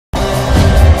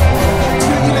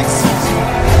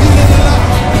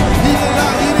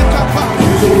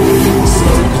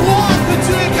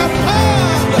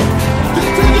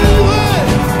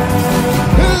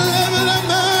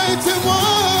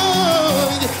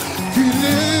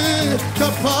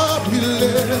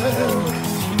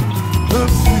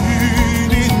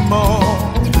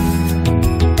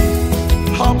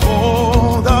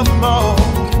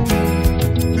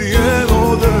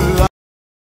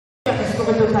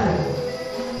l'heure.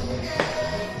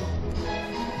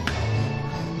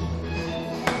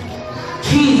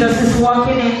 Jesus is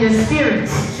walking in the spirit.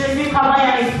 Jésus travaille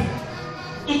avec vous.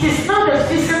 It is not the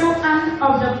physical hand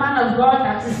of the man of God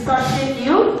that is touching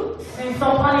you. Ce ne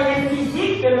sont pas les mains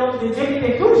physiques de l'homme de Dieu qui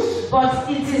te touche. But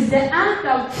it is the hand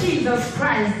of Jesus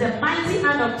Christ, the mighty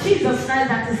hand of Jesus Christ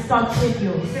that is touching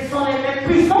you. Ce sont les mains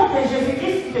puissantes de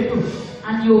Jésus-Christ qui te touchent.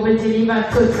 And you will be delivered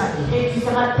totally. Et tu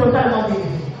seras totalement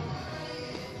délivré.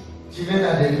 Tu veux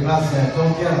la délivrance, mais ton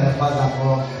cœur n'est pas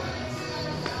encore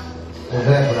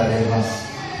ouvert pour la délivrance.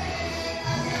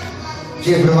 Tu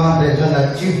es vraiment besoin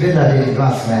de, tu veux la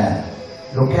délivrance, mais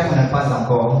le cœur n'est pas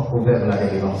encore ouvert pour la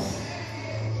délivrance.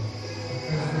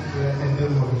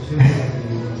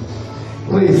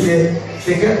 Oui,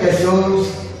 c'est quelque chose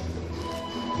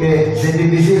que c'est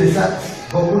difficile, ça.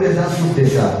 Beaucoup de gens souffrent de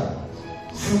ça.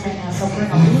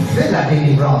 Il fait la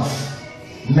délivrance,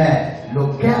 mais le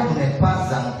cœur n'est pas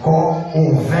encore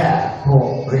ouvert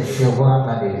pour recevoir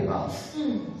la délivrance.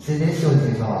 C'est des choses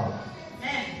différentes.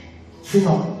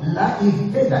 Sinon, là,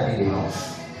 il fait la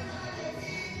délivrance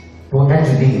pour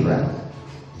être libre,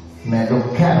 mais le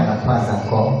cœur n'est pas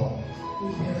encore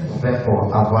ouvert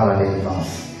pour avoir la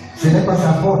délivrance. Ce n'est pas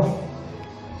sa faute.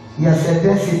 Il y a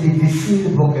certains, c'est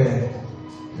difficile pour que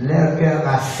leur cœur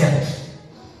accepte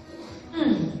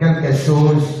quelque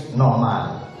chose de normal.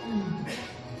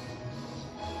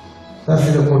 Ça,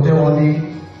 c'est le côté où on dit,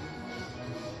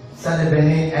 ça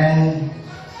devient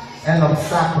un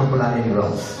obstacle pour la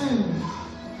délivrance.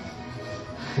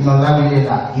 Sinon, là où il est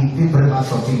là, il peut vraiment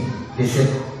sortir de cette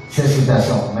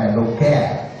situation. Mais le cœur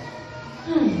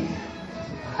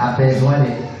a besoin de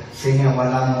Seigneur,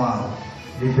 voilà moi,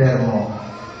 libère-moi.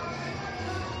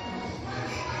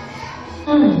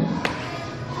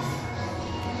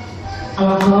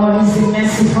 Our God is a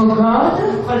merciful God.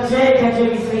 Votre Dieu est un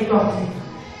Dieu miséricordieux.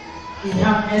 Il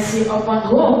a mercy upon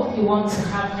whom He wants to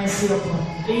have mercy upon.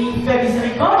 Et il fait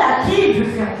miséricorde à qui il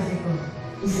veut faire miséricorde.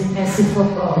 He's a merciful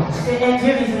God. C'est un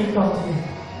Dieu miséricordieux.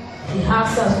 He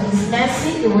has us His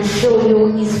mercy, He will show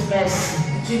you His mercy.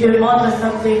 Tu demandes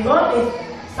sa miséricorde et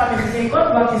sa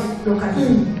miséricorde va te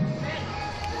localiser.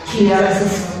 Qui a la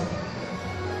session?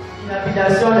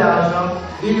 Lapidation d'argent,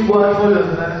 il boit trop le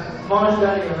vin, mange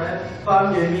dans les reins,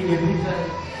 femme de vie de putain.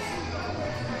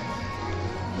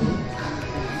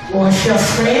 What's your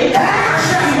strength?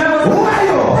 Who are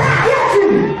you?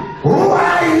 Who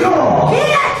are you? Qui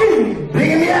es-tu?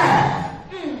 Bring him here.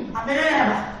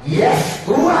 Amenez-le. Yes,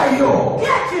 who are you? Qui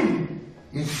es-tu?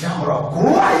 Il semble,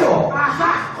 who are you?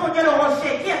 Ah, on est le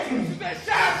rocher. Qui es-tu?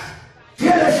 Tu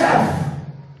es le chef.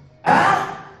 Hein?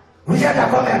 Vous êtes à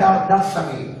combien dans cette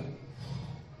famille?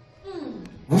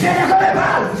 Vous êtes à combien,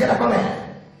 parle? Vous êtes à combien?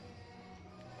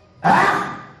 Hein?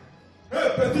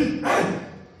 Petit,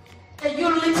 The you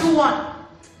little one.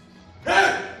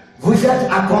 Vous êtes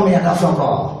à combien dans son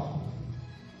corps?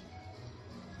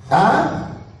 Hein?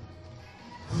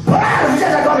 Parle, vous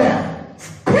êtes à combien?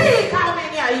 Speak, how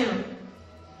many are you?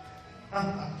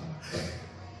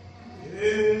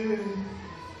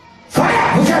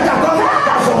 Frère, vous êtes à combien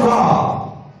dans son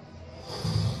corps?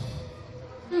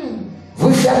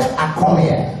 Vous êtes à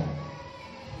combien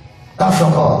dans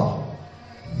son corps?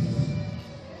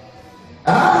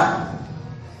 Hein?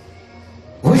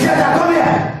 Vous êtes à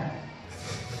combien?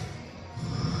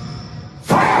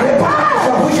 Frère,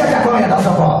 réponds, vous êtes à combien dans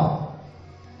son corps?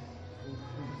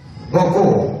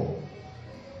 Beaucoup.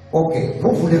 Ok,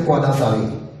 vous voulez quoi dans sa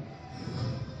vie?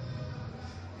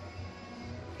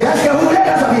 Qu'est-ce que vous voulez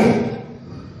dans sa vie?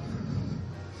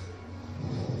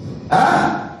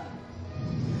 Hein?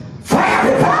 Frère,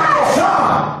 réponds!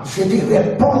 Je dis,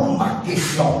 réponds ma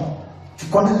question. Tu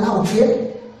connais là où tu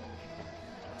es?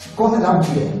 Tu connais là où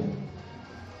tu es?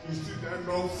 je suis un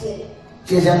homme fort,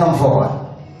 Tu es un homme fort.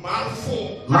 Hein? mal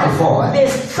fort. Mal fort. Hein? Des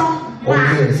strong Ok,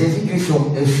 man. Jésus-Christ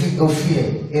aussi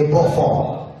est bon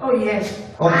fort. Oh yes.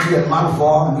 Comme tu es mal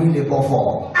fort, lui il est bon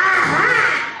fort.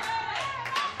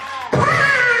 Power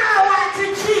to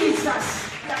Jesus.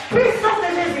 La puissance de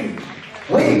Jésus.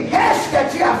 Oui, qu'est-ce que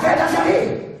tu as fait dans sa vie?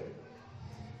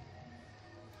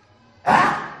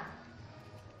 Hein?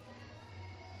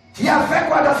 Tu as fait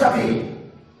quoi dans sa vie?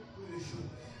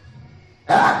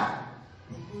 Hein?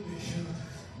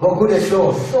 Beaucoup de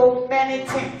choses. So many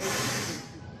things.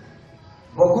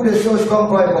 Beaucoup de choses comme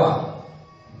quoi et quoi?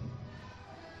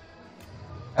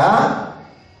 Hein?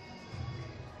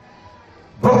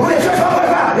 Beaucoup de choses comme quoi et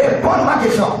quoi? Réponds ma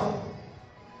question.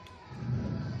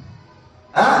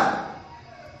 Hein?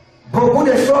 Beaucoup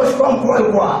de choses comme quoi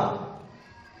et quoi?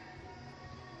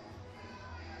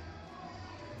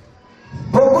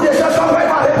 Beaucoup de choses comme quoi et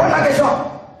quoi? Réponds ma question.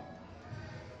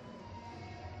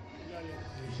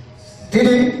 Tu dis?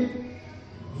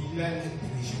 Il a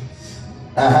l'intelligence.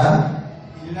 Uh-huh.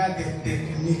 Il a des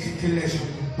techniques que les gens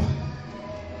n'aiment pas.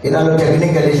 Il a des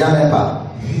techniques que les gens n'aiment pas.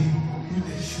 Oui, beaucoup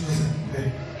de choses à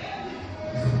faire.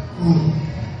 Beaucoup.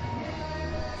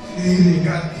 Il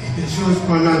regarde des choses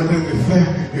qu'on est en train de faire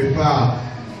quelque part.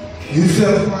 Une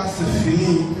seule fois, c'est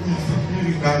fini. Il ne faut plus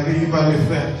regarder, il va le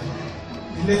faire.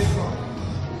 Il est fort.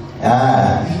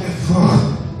 Ah. Il est fort.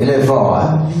 Il est fort,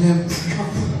 hein? Il est fort.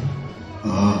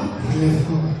 Il est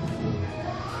fort.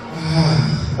 Ah.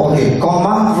 Ok,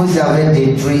 comment vous avez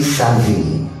détruit sa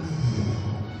vie?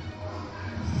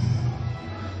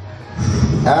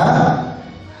 Hein?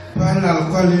 Par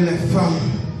l'alcool et les femmes.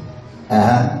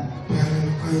 Hein? Par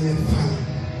l'alcool et les femmes.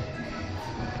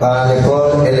 Par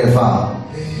l'école et les femmes.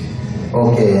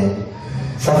 Ok.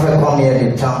 Ça fait combien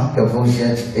de temps que vous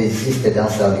existez dans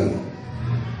sa vie?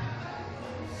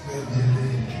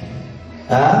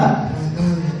 Hein?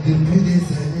 Depuis des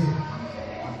années.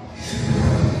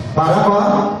 Pendant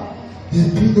quoi?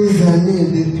 Depuis des années.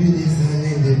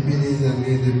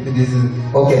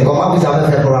 Ok, comment vous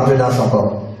avez fait pour entrer dans son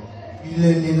corps? Il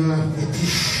est né dans la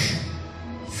fétiche.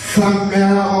 Sa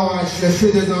mère a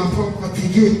cherché des enfants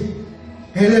fatigués.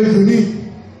 Elle est venue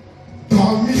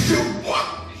dormir chez moi.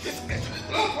 Jusqu'à ce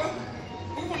que l'enfant.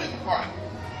 Vous voulez quoi?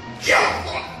 Qui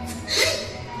enfant?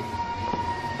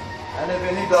 Elle est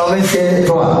venue dormir chez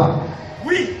toi?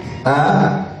 Oui.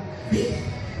 Hein? Oui.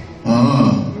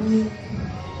 Oui.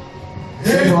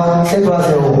 C'est toi,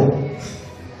 c'est où?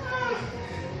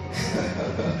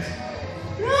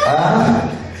 Hein?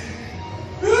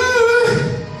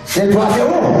 C'est toi, c'est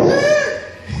où?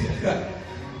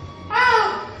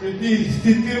 Je dis,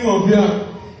 c'est tellement bien.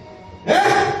 Hein?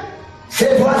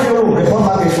 C'est toi, c'est où? Réponds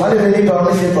ma question. Elle est venue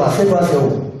dormir chez toi. C'est toi, c'est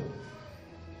où?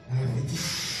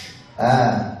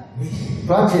 Hein? Oui.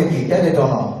 Toi, tu es qui? Quel est ton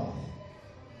nom?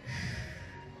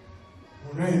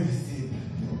 Mon nom est invisible.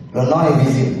 Le nom est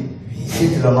visible.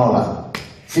 Cite le nom là.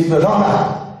 Cite le nom là.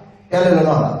 Quel est le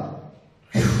nom là?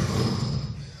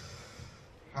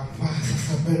 Afa, ça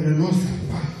s'appelle le nom, c'est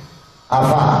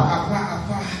Afa. Afa.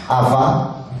 Afa. Afa.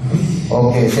 Oui.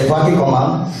 Ok, c'est toi qui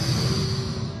commandes.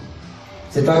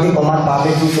 C'est toi qui commandes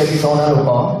parmi tous ceux qui sont dans le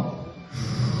corps.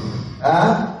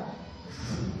 Hein?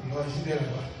 L'origine est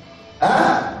là-bas.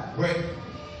 Hein? Oui.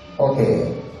 Ok.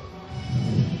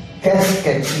 Qu'est-ce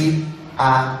que tu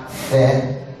as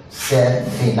fait cette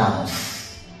finance?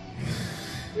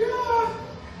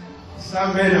 Sa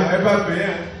mère n'avait pas payé.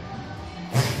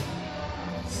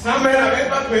 Sa mère n'avait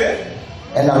pas payé.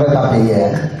 Elle n'avait pas payé.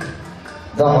 Hein?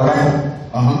 Donc voilà.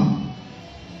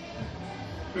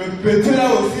 Le petit là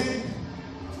aussi,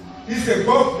 il se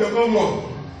gonfle devant moi.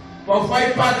 Parfois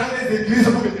il part dans les églises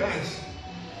pour me dérange.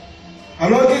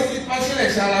 Alors qu'est-ce qui passe chez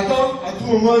les charlatans? À tout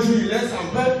moment, je lui laisse en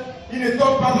paix. Il ne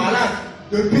tombe pas malade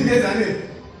depuis des années.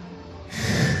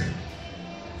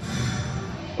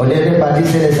 Au lieu de partir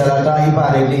chez les charlatans, il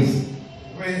part à l'église.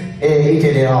 Oui. Et il te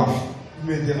dérange. Il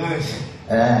me dérange.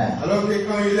 Hein? Alors que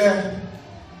quand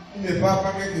il ne part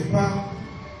pas quelque part,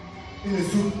 il ne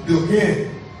souffre de rien.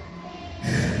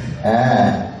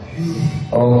 Hein? Oui.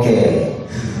 Ok.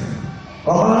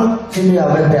 Comment tu lui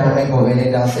avais permis pour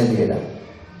venir dans ce lieu-là?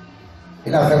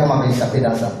 Il a fait comment échapper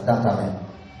dans ta main?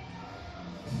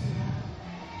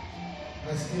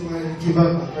 Parce qu'il m'a dit qu'il va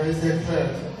accompagner ses frères.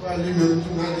 C'est pas lui-même qui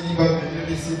m'a dit qu'il va venir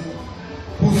ici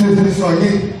pour se faire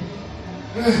soigner.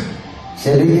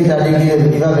 C'est lui qui t'a dit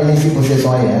qu'il va venir ici pour se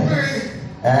soigner. Hein? Oui.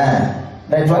 Hein?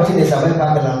 Mais toi, tu ne savais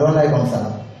pas que l'endroit là est comme ça.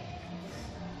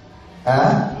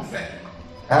 Hein? On sait.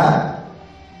 Hein?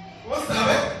 On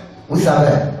savait. Vous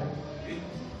savez.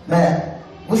 Mais,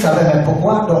 vous savez, mais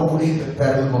pourquoi donc vous lui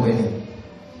permis pour venir?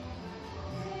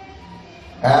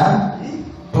 Hein?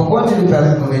 Pourquoi tu lui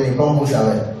permets pour venir, comme vous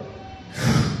savez?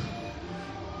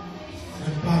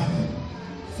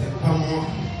 C'est pas moi.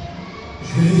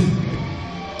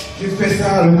 J'ai fait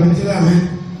ça à le petit là, mais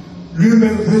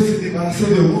lui-même veut se débarrasser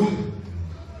de moi.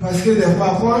 Parce que des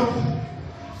parfois,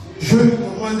 je lui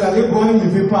demande d'aller boire, il ne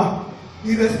veut pas.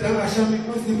 Il reste dans la chambre,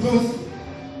 il pense.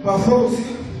 Parfois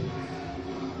aussi,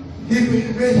 il dit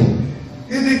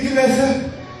qu'il est seul.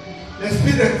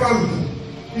 L'esprit des femmes,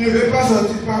 il ne veut pas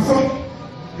sortir. Parfois,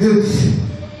 je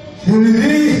lui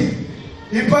dis,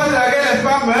 il passe la guerre des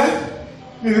femmes, hein,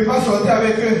 il ne veut pas sortir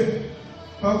avec eux.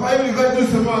 Papa, il me regarde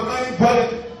doucement quand il parle.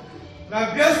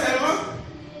 La bière seulement.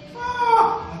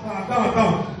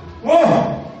 Attends. Oh,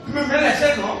 tu me mets la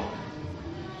chaîne, non?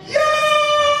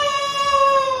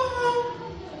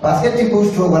 Parce que tu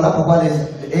bouges trop, voilà pourquoi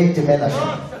il te met la chaîne. Non,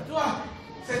 c'est toi.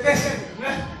 C'est tes chaînes.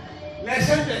 Les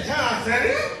chaînes des gens, c'est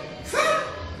rien. Ça?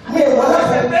 Mais voilà.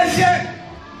 C'est tes chaînes.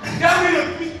 Regarde le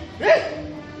prix.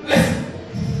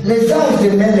 Les anges te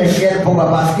mettent les chaînes, pourquoi?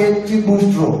 Parce que tu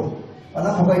bouges trop.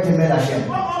 Voilà pourquoi ils te mettent la chaîne.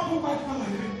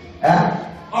 Hein?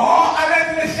 Oh,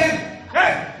 avec les chaînes.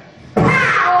 Hey!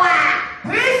 Power!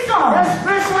 Puissance! The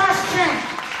spiritual strength.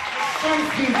 Strength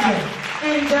people.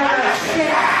 In the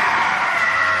chain.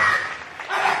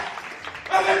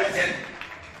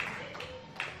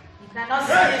 You cannot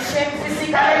see the shame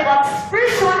physically, but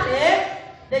spiritually,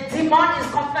 the demon is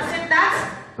confessing that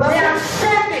they are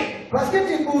shaming. Parce que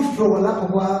tu bouges trop, voilà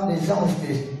pourquoi les anges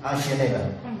t'enchaînent là.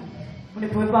 Vous ne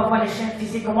pouvez pas voir les chaînes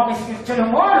physiquement, mais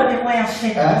spirituellement, le démon est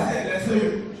enchaîné. Hein?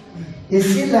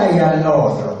 Ici, là, il y a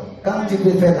l'ordre. Quand tu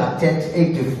veux faire la tête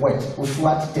et te fouettes, ou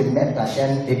soit tu te mets ta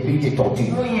chaîne et puis tu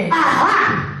tortures. Oh, yeah. Ah,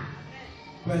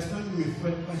 Personne ne me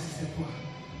fouette pas si c'est toi.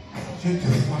 Je te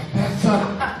vois personne.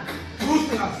 Tous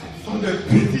là, ce sont des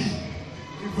petits.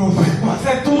 Ils ne fouettent pas,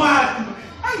 c'est toi.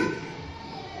 Aïe.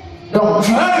 Donc,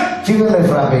 tu veux me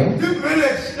frapper? Tu veux les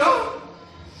chiens?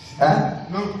 Hein?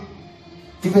 Non.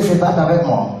 Tu veux se battre avec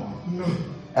moi? Non.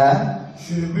 Hein?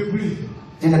 Je ne peux plus.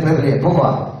 Tu ne peux plus.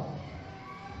 Pourquoi?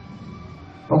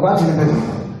 Pourquoi tu ne peux plus?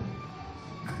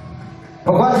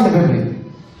 Pourquoi tu ne peux plus?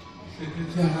 C'est que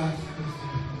tu as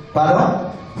Pardon?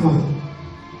 ton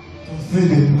feu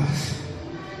dépasse.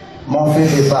 Mon feu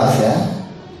dépasse, hein?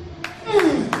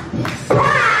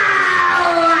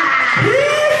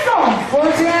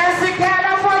 put your hands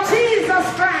together for Jesus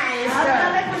Christ.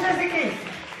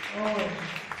 Oh,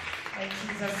 when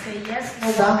Jesus say yes, no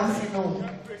one can say no.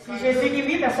 Si Jésus dit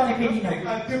oui, personne ne peut dire non.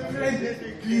 Quand tu plein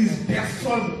d'églises,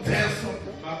 personne ne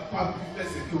va pas faire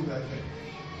ce que vous avez fait.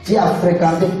 Tu as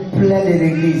fréquenté plein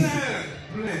d'églises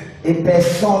Plein. et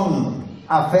personne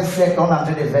a fait ce qu'on est en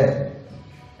train de faire.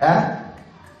 Hein?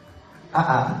 Ah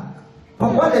ah.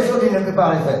 Pourquoi les autres ne peuvent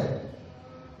pas le faire?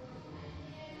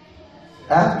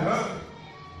 Hein?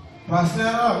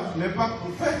 Pasteur n'est pas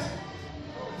prophète.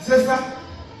 C'est ça.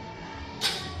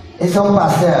 Ils sont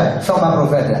pasteurs, ils ne sont pas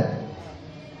prophètes.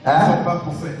 Ils ne Hein? sont pas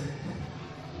prophètes.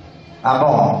 Ah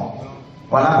bon?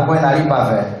 Voilà pourquoi ils n'arrivent pas à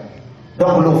faire.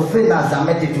 Donc le feu n'a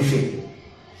jamais été touché.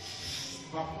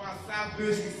 Parfois ça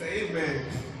peut s'essayer, mais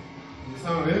vous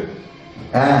savez.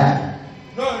 Hein?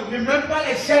 Non, ne même pas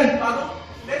les chaînes, pardon.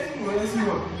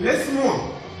 Laisse-moi.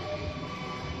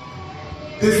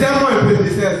 Dessert-moi un peu,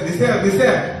 dessert.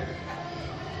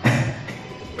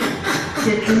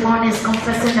 The demon is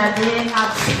confessing that they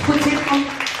have put it on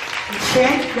the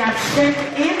chain, they have chained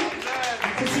him.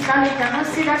 Physically, they cannot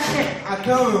see that chain.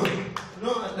 Attends.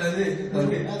 Non, attendez.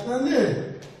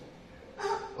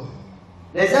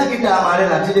 Les gens qui t'ont amarré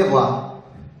là, tu les vois.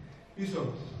 Ils sont.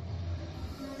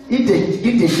 Ils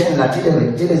te chaînent là, tu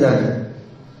les as vus.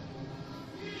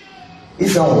 Ils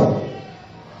sont où?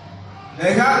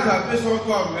 Les gars, ça peut son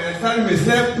corps, mais ça ne me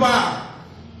sert pas.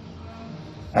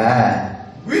 Hein?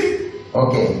 Oui.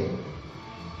 Ok.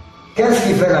 Qu'est-ce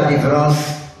qui fait la différence,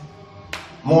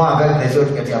 moi, avec les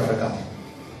autres que tu as fréquentés?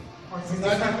 La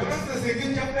différence, c'est ce que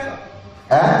tu as fait là.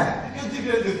 Hein? Ce que tu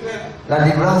viens de faire. La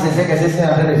différence, c'est ce que c'est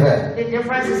en train de faire. The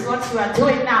difference is what you are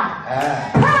doing now. Hein?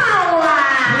 Power!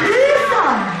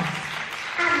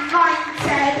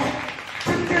 Anointed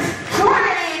to destroy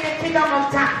the kingdom of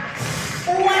darkness.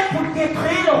 Où est pour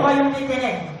détruire le royaume des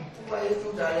ténèbres? Vous voyez,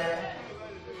 tout à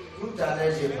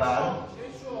l'heure, je parle.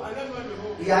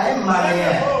 Il y a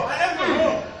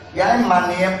une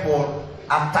manière pour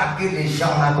attaquer les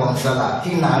gens là comme ça là,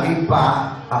 qui n'arrivent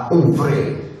pas à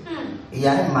ouvrir. Il y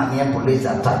a une manière pour les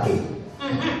attaquer.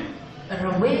 A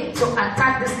way to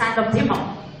attack this kind of demon.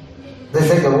 C'est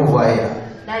ce que vous voyez là.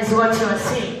 That is what you are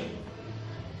seeing.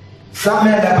 Sa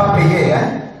mère n'a pas payé, hein?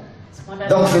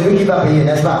 Donc c'est lui qui va payer,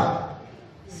 n'est-ce pas?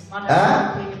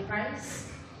 Hein?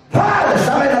 Ah,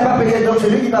 sa mère n'a pas payé, donc c'est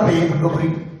lui qui va payer pour le prix.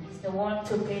 He's the one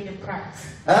to pay the price.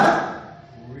 Hein?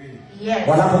 Oui. Yes.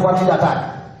 Voilà pourquoi tu l'attaques.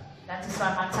 That is why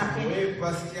I'm attacking. Oui,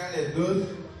 parce qu'il y a les deux.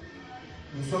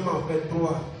 Nous sommes en fait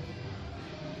trois.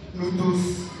 Nous tous.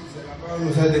 C'est la part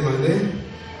nous a demandé.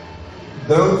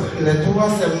 Donc, les trois,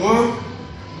 c'est moi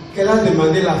qu'elle a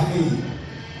demandé la fille.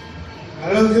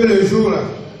 Alors que le jour là,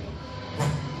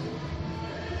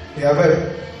 il y avait.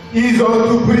 Ils ont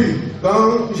tout pris.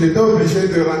 Donc, j'étais obligé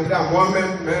de rentrer à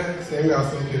moi-même, mais c'est un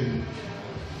garçon que lui.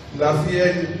 La fille,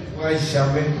 elle ne pourra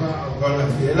jamais pas avoir la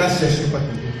fille. Elle a cherché pas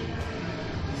tout.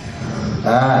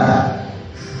 Ah.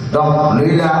 Donc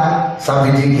lui là, ça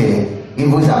veut dire qu'il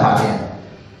vous appartient.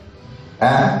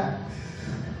 Hein?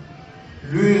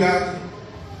 Lui là,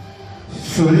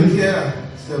 celui qui est là,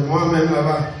 c'est moi-même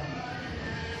là-bas.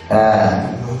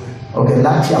 Ok,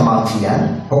 là tu as menti, hein?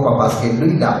 Pourquoi? Parce que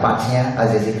lui il appartient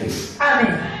à Jésus-Christ.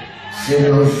 Amen. C'est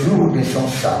le jour de son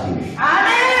salut.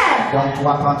 Amen. Donc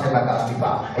toi prends tes bagages, tu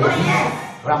pars. Et puis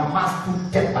ramasse tous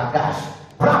tes bagages.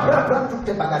 Prends toutes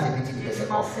tes bagages et puis tu dis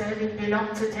Demon said it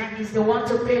belongs to them. He's the one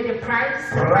to pay the price.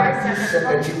 The prends price tout and ce the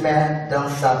que cost. tu mets dans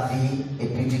sa vie et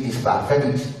puis tu disparais. Fais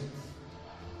vite.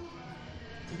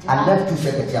 Enlève tout ce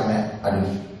que tu amènes à lui.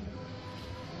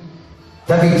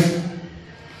 Fais vite.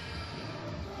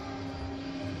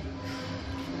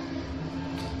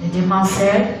 The demon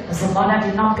said, as the mother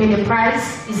did not pay the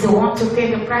price, he's the one to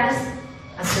pay the price.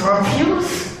 As he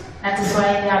refused, that is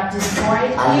why they have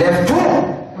destroyed Enlève him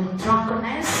tout. with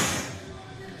drunkenness,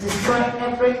 destroyed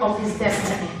every of his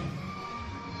destiny.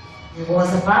 He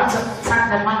was about to attack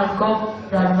the man of God,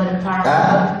 but the power of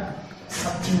God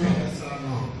subdued him.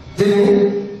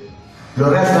 Dis-lui, le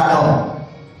reste là non.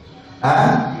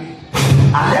 Hein?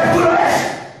 Enlève tout le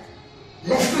reste.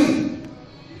 Laisse-lui.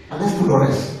 Enlève tout le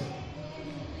reste.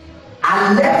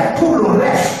 Enlève tout le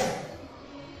reste.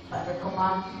 By the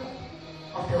command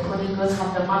of the Holy Ghost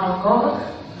from the man of God,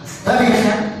 David.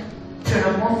 to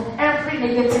remove every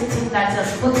negative thing that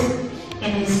has put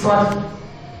in his body.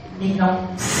 You know,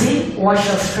 see, wash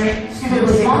your strength, suivez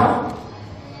vos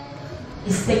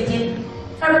He's taking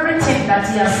everything that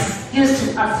he has used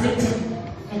to afflict him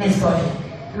in his body.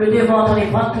 Le démon dans les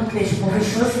bras toutes les mauvaises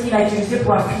choses qu'il a utilisées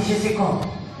pour affliger ses corps.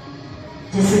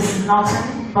 This is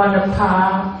nothing but the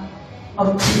power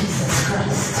of Jesus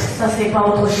Christ. Ça, c'est pas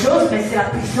autre chose, mais c'est la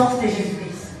puissance de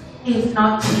Jésus-Christ. If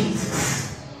not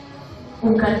Jesus,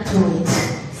 who can do it?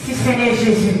 Si ce n'est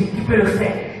Jésus qui peut le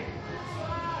faire,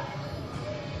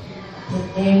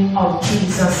 The name of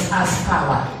Jesus has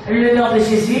power. le nom de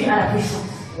Jésus a la puissance.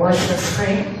 Watch the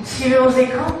screen. Suivez aux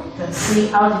écrans, You can see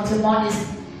how the demon is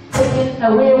taking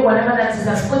away whatever that is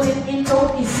has put it into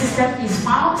his system, his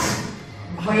mouth.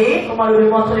 vous voyez comment le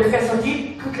démon est en train de faire sortir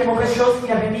toutes les mauvaises choses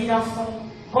qu'il avait mis dans son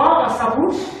corps, dans sa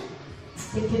bouche, He's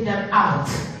taking them out.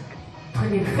 en train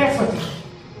de les faire sortir.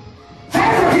 Fais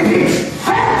sortir vite.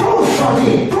 Fais tout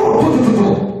sortir.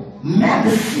 Tout. Même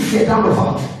si c'est dans le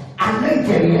ventre, à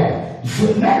l'intérieur, je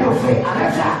mets le feu.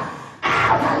 Enlève ça.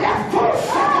 Enlève tout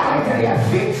ça à l'intérieur.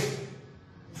 Vite.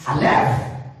 Enlève.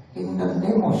 In the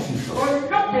name of Jesus. Au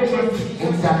nom de Jésus.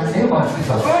 In the name of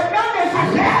Jesus. Au nom de Jésus.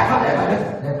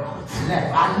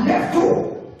 Enlève tout.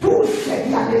 Tout ce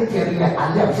qui est à l'intérieur.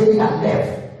 Enlève. J'ai dit enlève.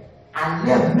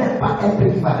 Enlève même pas un peu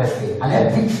qui va rester.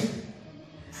 Enlève vite.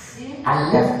 See?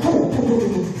 Enlève tout.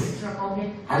 Removing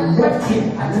Enlève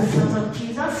tout. sons of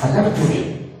Jesus. Enlève tout. See?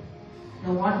 The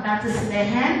one that is in the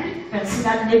hand, you can see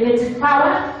that negative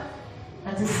power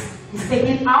that is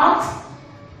taken out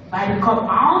by the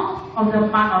command of the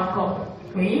man of God.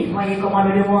 Oui, voyez comment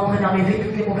le démon est en train d'enlever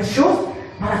toutes les mauvaises choses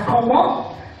par la commande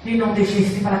du nom de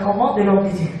Jésus, par la commande de l'homme de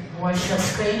Dieu. Once you're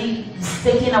screening, is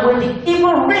taking away the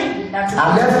evil ring that is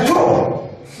Enlève in you. tout.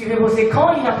 Suivez vos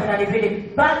écrans, il est en train d'enlever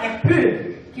les balles impures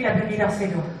qu'il avait mis dans ses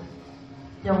doigts.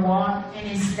 The one in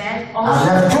his leg also.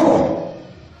 Enlève tout.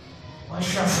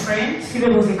 Once you're screened, Suivez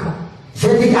vos écrans. Je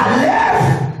dis enlève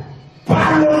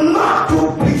par le nom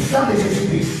tout puissant de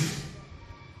Jésus-Christ.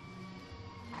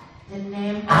 the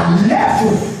name Enlève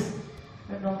tout.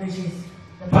 Le nom de Jésus.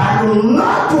 Par le nom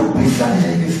tout puissant de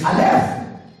Jésus-Christ. Enlève.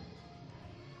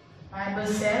 Bible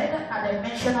said, at the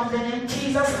mention of the name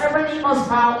Jesus, every knee must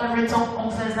bow, every tongue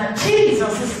confess that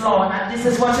Jesus is Lord. And this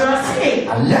is what you are saying.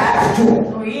 Enlève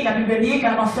tout. Oui, la Bible dit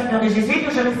qu'à mention de Jésus,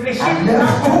 tout genou fléchit, Enlève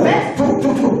tout confesse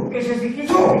tout. que Jésus-Christ est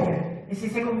Tout. Seigneur. Et c'est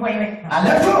ce que vous voyez maintenant.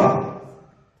 Enlève tout.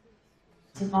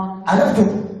 Demon Enlève tout.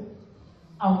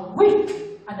 are weak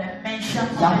at the mention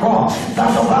Il y a of encore the dans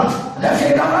son ventre. Enlève ce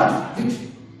qui est dans le ventre. Vite.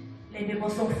 Les démons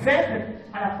sont faibles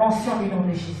à la mention du nom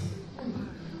de Jésus.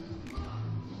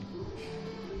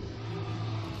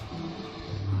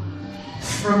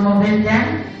 removing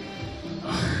them.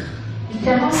 You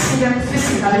cannot see them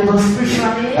physically, but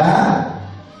spiritually. Hein?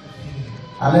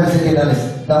 Enlève ce qui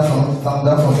est dans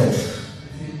son sexe.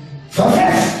 Son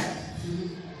sexe.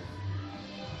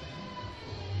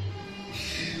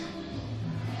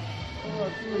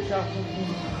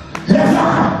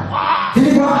 Lève-la.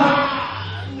 Dis-moi.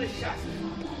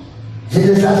 Je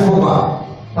te chasse pourquoi?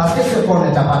 Parce que ce corps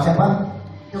ne t'appartient pas.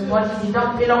 The body did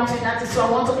not belong to that, so I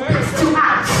want to place to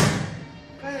out.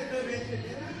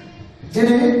 Tu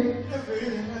dis?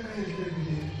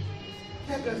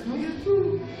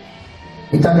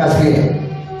 Il t'a gaspillé.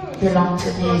 Belong to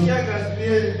me. J'ai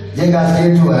J'ai gaspillé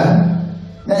tout, hein?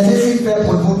 Mais ceci fait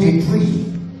pour vous détruire.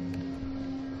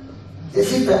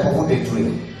 Ceci fait pour vous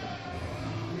détruire.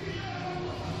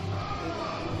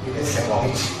 Il est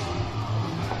sécurité.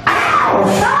 Au nom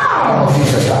de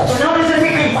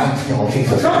Jésus-Christ.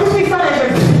 Au nom tout puissant de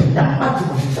Jésus. Au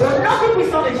nom tout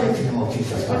puissant de Jésus. Au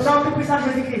nom tout puissant de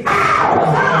Jésus-Christ. Au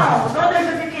nom de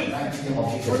Jésus-Christ.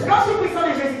 Au nom tout puissant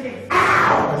de Jésus-Christ.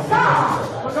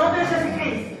 Au nom de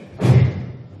Jésus-Christ.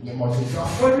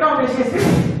 Au nom de Jésus.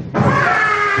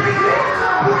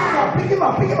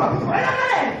 Piquez-moi.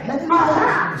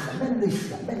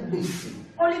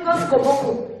 Holy Ghost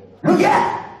Koboko. Look at.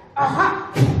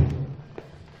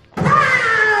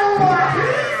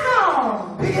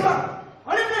 Pick him up.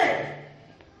 Holy Ghost.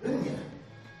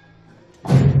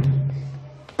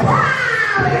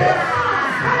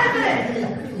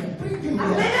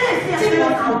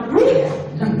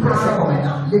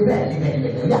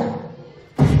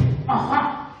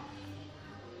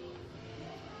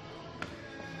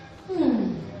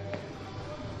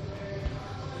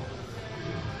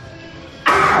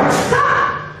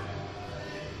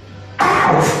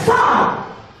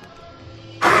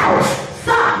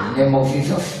 Name of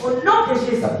Jesus. Au nom de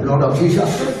Jésus. The blood of Jesus.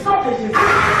 Le sang de Jésus.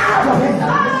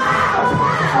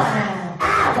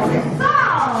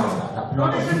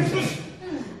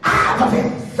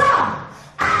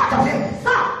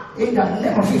 In the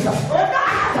name of Jesus. Au nom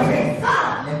de Jésus.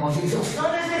 Name of Jesus. Nom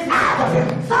de Jésus.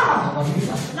 Name of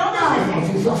Jesus. Nom de Jésus. Nom de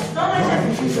Jésus.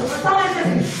 Nom de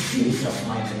Jésus. Jesus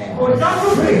mighty name. Au nom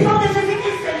puissant de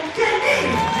Jésus-Christ, c'est guéri.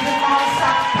 Demons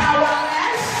are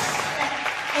powerless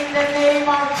in the name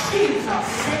of Jesus.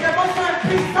 Les démons sont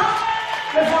impuissants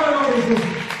devant le nom de Jésus.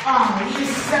 He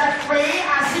set free.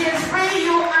 As he is free,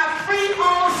 you are free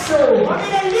also. On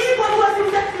est libre, toi si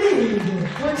vous êtes libre.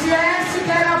 Put your hands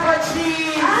together for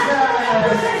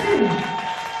Jesus.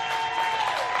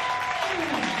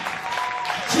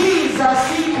 Jesus,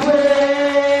 he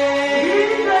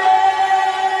prayed.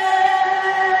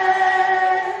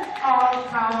 All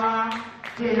power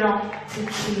belongs to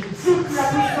Jesus. Toute la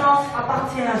puissance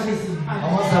appartient à Jésus.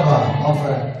 Comment ça va, mon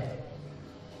frère?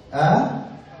 Hein?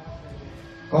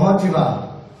 Comment tu vas?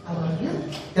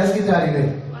 Qu'est-ce qui t'est arrivé?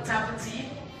 What happened to you?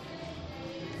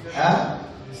 Hein?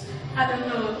 I don't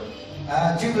know.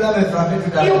 Tu voulais me frapper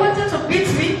tout à You l'heure. wanted to beat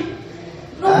me?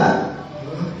 Hein?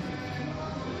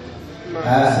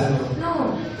 No.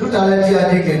 Tout à l'heure, tu as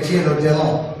dit que tu es le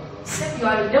démon You said you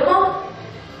are a demon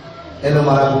et le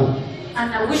marabout.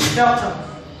 and a witch doctor.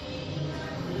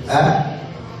 Hein?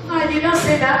 No, I did not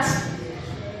say that.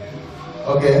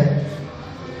 Ok.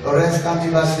 Au reste, quand tu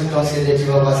vas sur ton CD, tu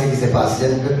vas voir ce qui se passe. Je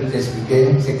ne peux plus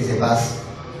t'expliquer ce qui se passe.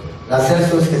 La seule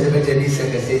chose que je peux te dire, c'est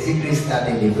que Jésus-Christ t'a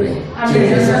délivré. Tu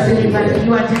es déjà délivré.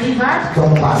 You are delivered.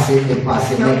 Ton passé est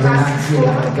passé. Maintenant, tu es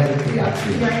la nouvelle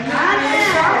créature.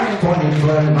 Amen. Ton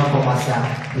étoile va commencer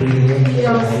à briller.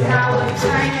 Your star will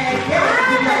shine again.